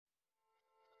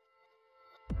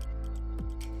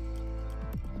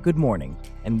Good morning,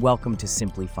 and welcome to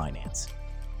Simply Finance.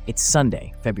 It's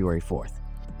Sunday, February 4th.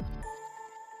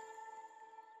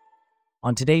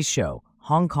 On today's show,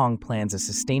 Hong Kong plans a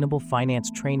sustainable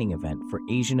finance training event for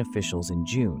Asian officials in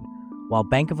June, while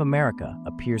Bank of America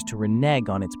appears to renege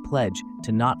on its pledge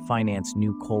to not finance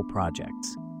new coal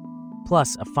projects.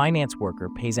 Plus, a finance worker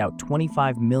pays out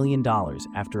 $25 million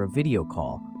after a video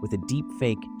call with a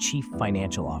deepfake chief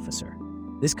financial officer.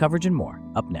 This coverage and more,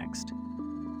 up next.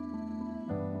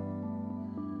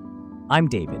 I'm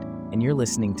David, and you're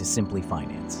listening to Simply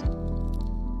Finance.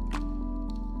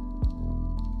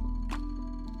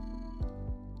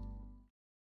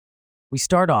 We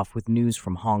start off with news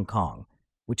from Hong Kong,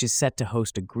 which is set to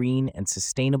host a green and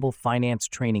sustainable finance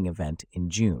training event in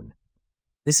June.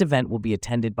 This event will be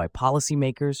attended by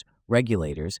policymakers,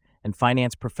 regulators, and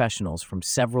finance professionals from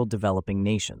several developing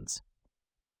nations.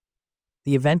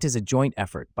 The event is a joint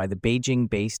effort by the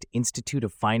Beijing-based Institute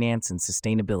of Finance and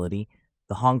Sustainability,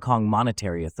 the Hong Kong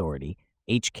Monetary Authority,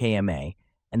 HKMA,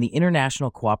 and the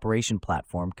international cooperation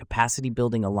platform Capacity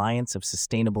Building Alliance of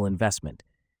Sustainable Investment.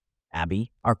 Abby,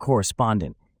 our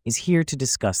correspondent, is here to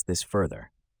discuss this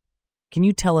further. Can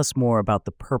you tell us more about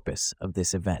the purpose of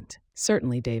this event?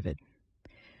 Certainly, David.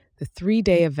 The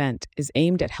 3-day event is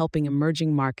aimed at helping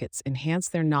emerging markets enhance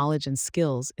their knowledge and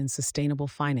skills in sustainable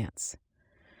finance.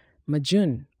 Ma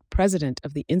Jun, president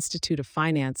of the Institute of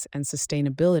Finance and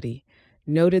Sustainability,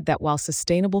 noted that while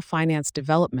sustainable finance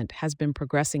development has been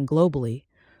progressing globally,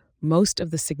 most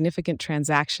of the significant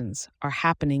transactions are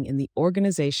happening in the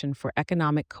Organization for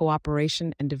Economic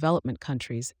Cooperation and Development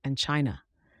countries and China.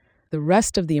 The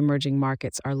rest of the emerging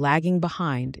markets are lagging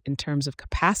behind in terms of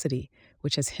capacity,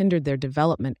 which has hindered their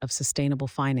development of sustainable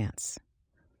finance.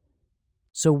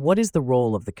 So what is the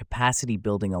role of the Capacity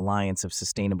Building Alliance of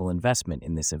Sustainable Investment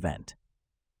in this event?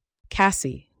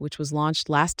 CASI, which was launched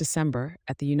last December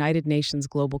at the United Nations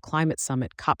Global Climate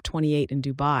Summit COP28 in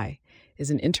Dubai,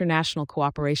 is an international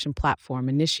cooperation platform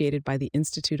initiated by the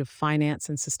Institute of Finance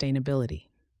and Sustainability.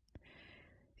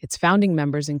 Its founding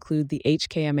members include the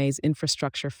HKMA's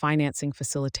Infrastructure Financing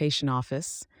Facilitation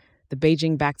Office, the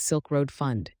Beijing-backed Silk Road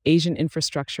Fund, Asian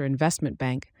Infrastructure Investment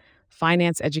Bank,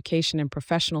 Finance Education and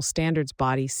Professional Standards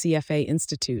Body CFA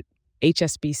Institute,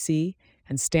 HSBC,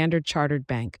 and Standard Chartered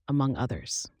Bank, among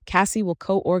others. CASI will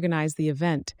co-organize the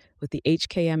event with the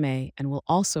HKMA and will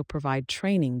also provide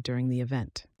training during the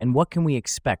event. And what can we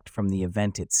expect from the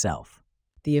event itself?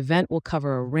 The event will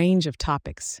cover a range of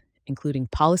topics, including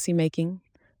policymaking,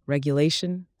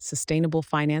 regulation, sustainable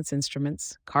finance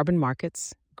instruments, carbon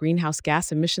markets, greenhouse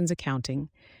gas emissions accounting,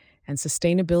 and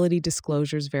sustainability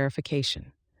disclosures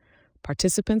verification.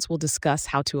 Participants will discuss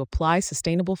how to apply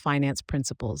sustainable finance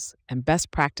principles and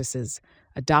best practices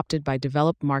adopted by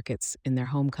developed markets in their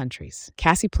home countries.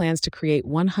 CASI plans to create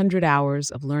 100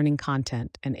 hours of learning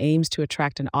content and aims to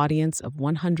attract an audience of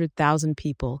 100,000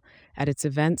 people at its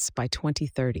events by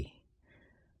 2030.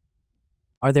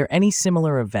 Are there any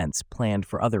similar events planned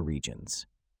for other regions?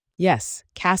 Yes,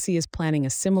 CASI is planning a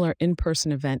similar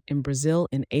in-person event in Brazil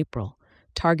in April,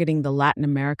 targeting the Latin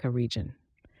America region.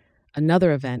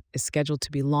 Another event is scheduled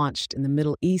to be launched in the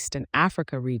Middle East and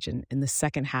Africa region in the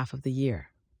second half of the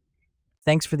year.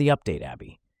 Thanks for the update,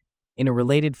 Abby. In a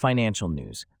related financial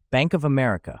news, Bank of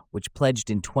America, which pledged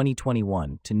in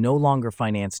 2021 to no longer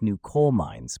finance new coal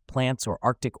mines, plants, or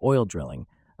Arctic oil drilling,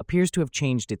 appears to have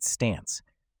changed its stance.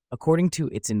 According to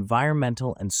its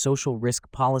Environmental and Social Risk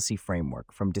Policy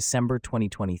Framework from December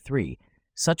 2023,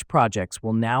 such projects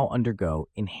will now undergo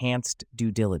enhanced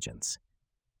due diligence.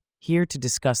 Here to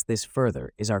discuss this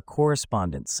further is our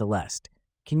correspondent, Celeste.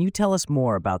 Can you tell us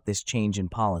more about this change in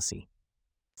policy?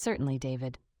 Certainly,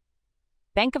 David.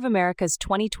 Bank of America's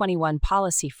 2021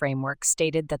 policy framework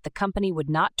stated that the company would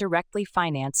not directly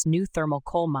finance new thermal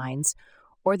coal mines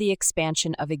or the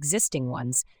expansion of existing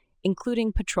ones,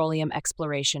 including petroleum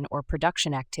exploration or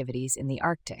production activities in the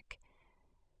Arctic.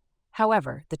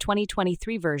 However, the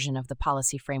 2023 version of the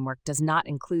policy framework does not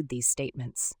include these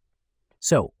statements.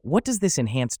 So, what does this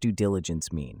enhanced due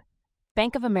diligence mean?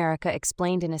 Bank of America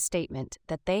explained in a statement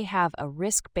that they have a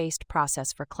risk-based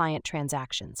process for client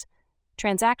transactions.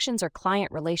 Transactions or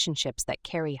client relationships that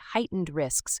carry heightened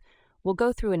risks will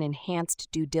go through an enhanced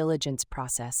due diligence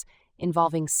process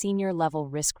involving senior-level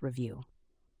risk review.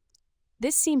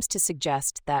 This seems to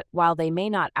suggest that while they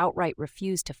may not outright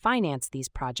refuse to finance these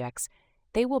projects,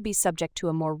 they will be subject to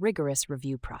a more rigorous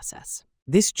review process.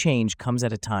 This change comes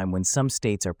at a time when some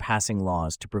states are passing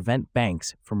laws to prevent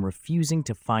banks from refusing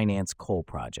to finance coal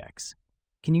projects.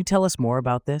 Can you tell us more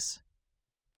about this?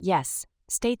 Yes,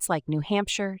 states like New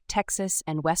Hampshire, Texas,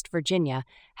 and West Virginia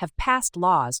have passed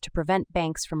laws to prevent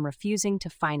banks from refusing to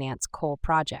finance coal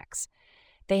projects.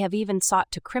 They have even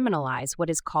sought to criminalize what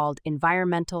is called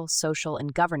environmental, social,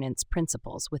 and governance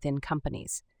principles within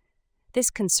companies. This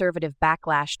conservative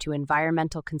backlash to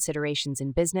environmental considerations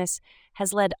in business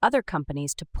has led other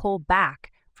companies to pull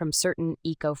back from certain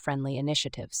eco-friendly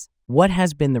initiatives. What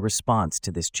has been the response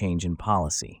to this change in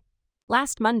policy?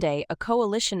 Last Monday, a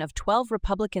coalition of 12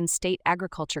 Republican state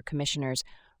agriculture commissioners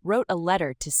wrote a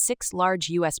letter to 6 large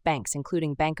U.S. banks,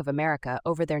 including Bank of America,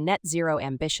 over their net zero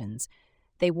ambitions.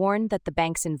 They warned that the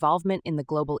bank's involvement in the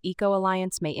Global Eco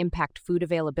Alliance may impact food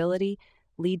availability,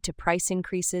 lead to price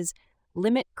increases,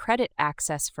 limit credit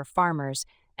access for farmers,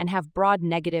 and have broad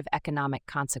negative economic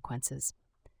consequences.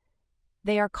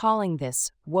 They are calling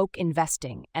this woke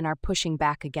investing and are pushing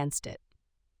back against it.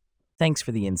 Thanks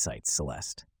for the insights,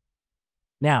 Celeste.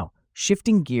 Now,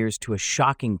 shifting gears to a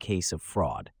shocking case of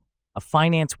fraud. A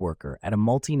finance worker at a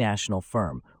multinational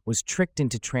firm was tricked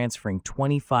into transferring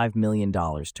 $25 million to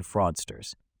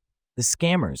fraudsters. The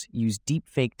scammers used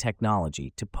deepfake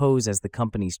technology to pose as the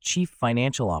company's chief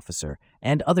financial officer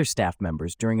and other staff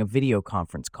members during a video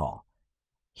conference call.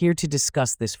 Here to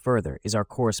discuss this further is our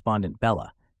correspondent,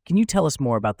 Bella. Can you tell us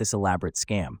more about this elaborate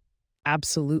scam?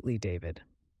 Absolutely, David.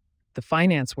 The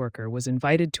finance worker was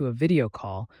invited to a video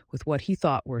call with what he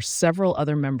thought were several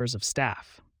other members of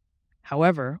staff.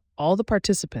 However, all the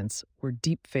participants were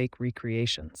deepfake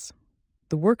recreations.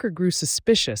 The worker grew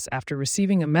suspicious after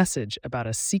receiving a message about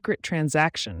a secret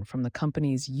transaction from the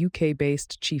company's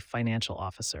UK-based chief financial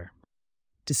officer.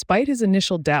 Despite his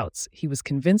initial doubts, he was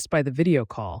convinced by the video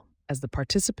call, as the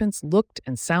participants looked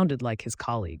and sounded like his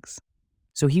colleagues.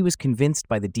 So he was convinced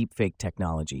by the deepfake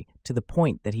technology to the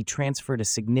point that he transferred a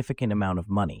significant amount of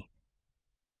money.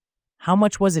 How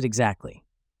much was it exactly?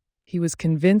 He was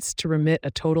convinced to remit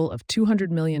a total of $200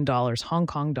 million Hong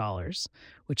Kong dollars,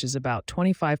 which is about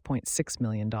 $25.6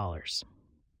 million.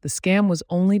 The scam was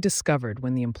only discovered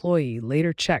when the employee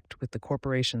later checked with the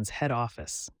corporation's head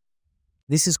office.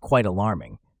 This is quite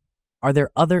alarming. Are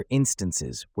there other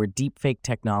instances where deepfake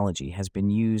technology has been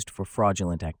used for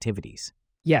fraudulent activities?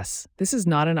 Yes, this is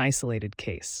not an isolated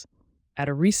case. At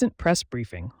a recent press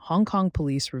briefing, Hong Kong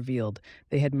police revealed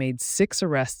they had made 6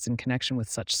 arrests in connection with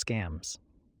such scams.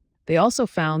 They also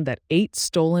found that 8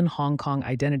 stolen Hong Kong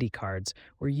identity cards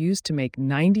were used to make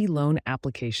 90 loan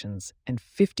applications and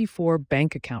 54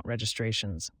 bank account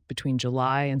registrations between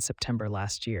July and September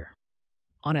last year.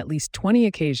 On at least 20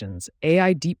 occasions,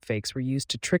 AI deepfakes were used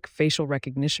to trick facial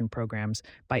recognition programs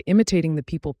by imitating the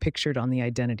people pictured on the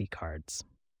identity cards.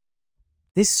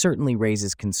 This certainly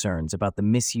raises concerns about the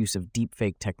misuse of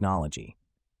deepfake technology.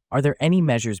 Are there any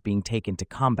measures being taken to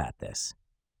combat this?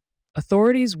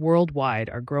 Authorities worldwide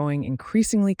are growing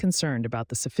increasingly concerned about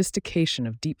the sophistication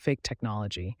of deepfake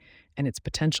technology and its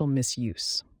potential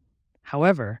misuse.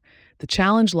 However, the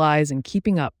challenge lies in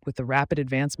keeping up with the rapid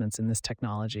advancements in this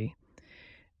technology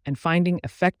and finding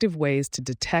effective ways to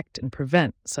detect and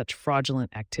prevent such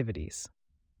fraudulent activities.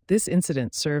 This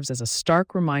incident serves as a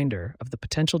stark reminder of the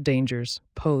potential dangers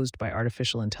posed by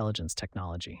artificial intelligence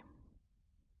technology.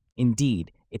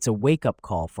 Indeed, it's a wake-up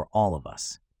call for all of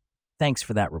us. Thanks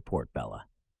for that report, Bella.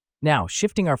 Now,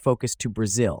 shifting our focus to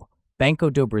Brazil,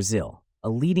 Banco do Brasil, a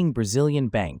leading Brazilian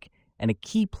bank and a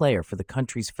key player for the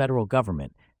country's federal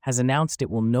government, has announced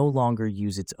it will no longer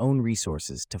use its own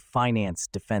resources to finance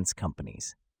defense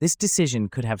companies. This decision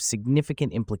could have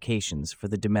significant implications for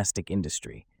the domestic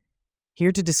industry.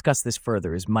 Here to discuss this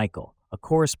further is Michael, a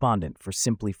correspondent for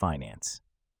Simply Finance.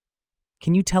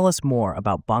 Can you tell us more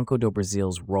about Banco do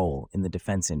Brasil's role in the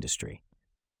defense industry?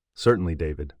 Certainly,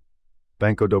 David.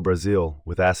 Banco do Brasil,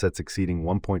 with assets exceeding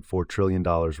 $1.4 trillion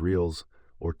reals,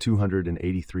 or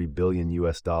 $283 billion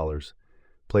US dollars,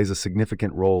 plays a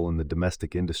significant role in the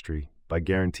domestic industry by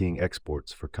guaranteeing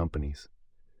exports for companies.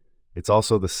 It's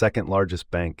also the second largest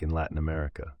bank in Latin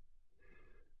America.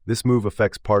 This move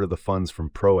affects part of the funds from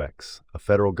PROEX, a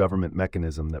federal government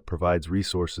mechanism that provides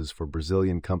resources for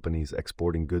Brazilian companies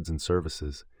exporting goods and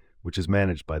services, which is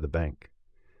managed by the bank.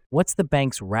 What's the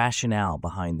bank's rationale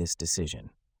behind this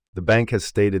decision? The bank has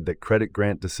stated that credit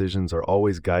grant decisions are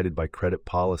always guided by credit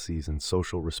policies and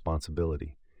social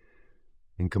responsibility.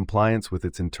 In compliance with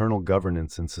its internal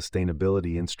governance and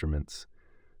sustainability instruments,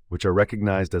 which are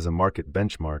recognized as a market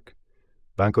benchmark,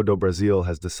 Banco do Brasil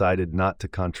has decided not to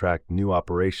contract new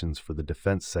operations for the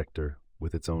defense sector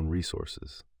with its own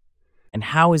resources. And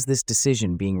how is this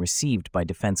decision being received by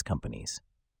defense companies?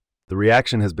 The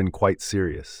reaction has been quite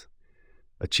serious.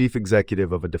 A chief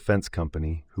executive of a defense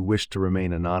company, who wished to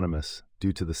remain anonymous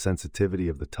due to the sensitivity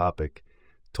of the topic,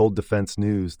 told Defense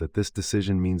News that this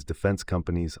decision means defense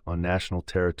companies on national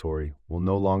territory will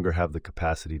no longer have the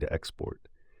capacity to export.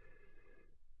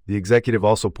 The executive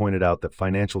also pointed out that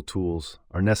financial tools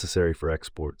are necessary for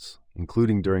exports,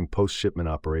 including during post-shipment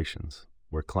operations,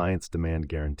 where clients demand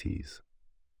guarantees.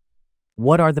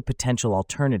 What are the potential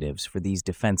alternatives for these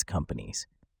defense companies?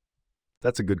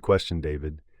 That's a good question,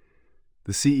 David.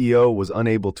 The CEO was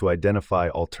unable to identify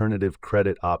alternative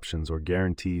credit options or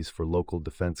guarantees for local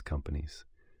defense companies.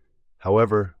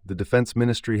 However, the Defense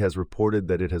Ministry has reported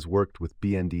that it has worked with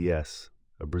BNDES,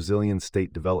 a Brazilian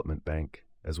state development bank,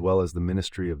 as well as the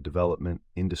Ministry of Development,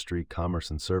 Industry, Commerce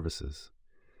and Services.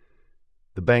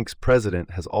 The bank's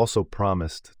president has also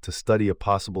promised to study a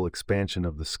possible expansion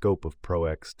of the scope of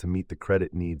ProEx to meet the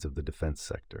credit needs of the defense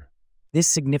sector. This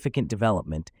significant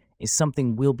development is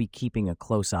something we'll be keeping a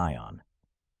close eye on.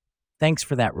 Thanks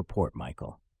for that report,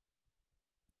 Michael.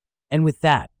 And with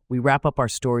that, we wrap up our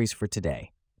stories for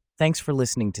today. Thanks for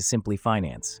listening to Simply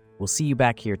Finance. We'll see you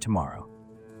back here tomorrow.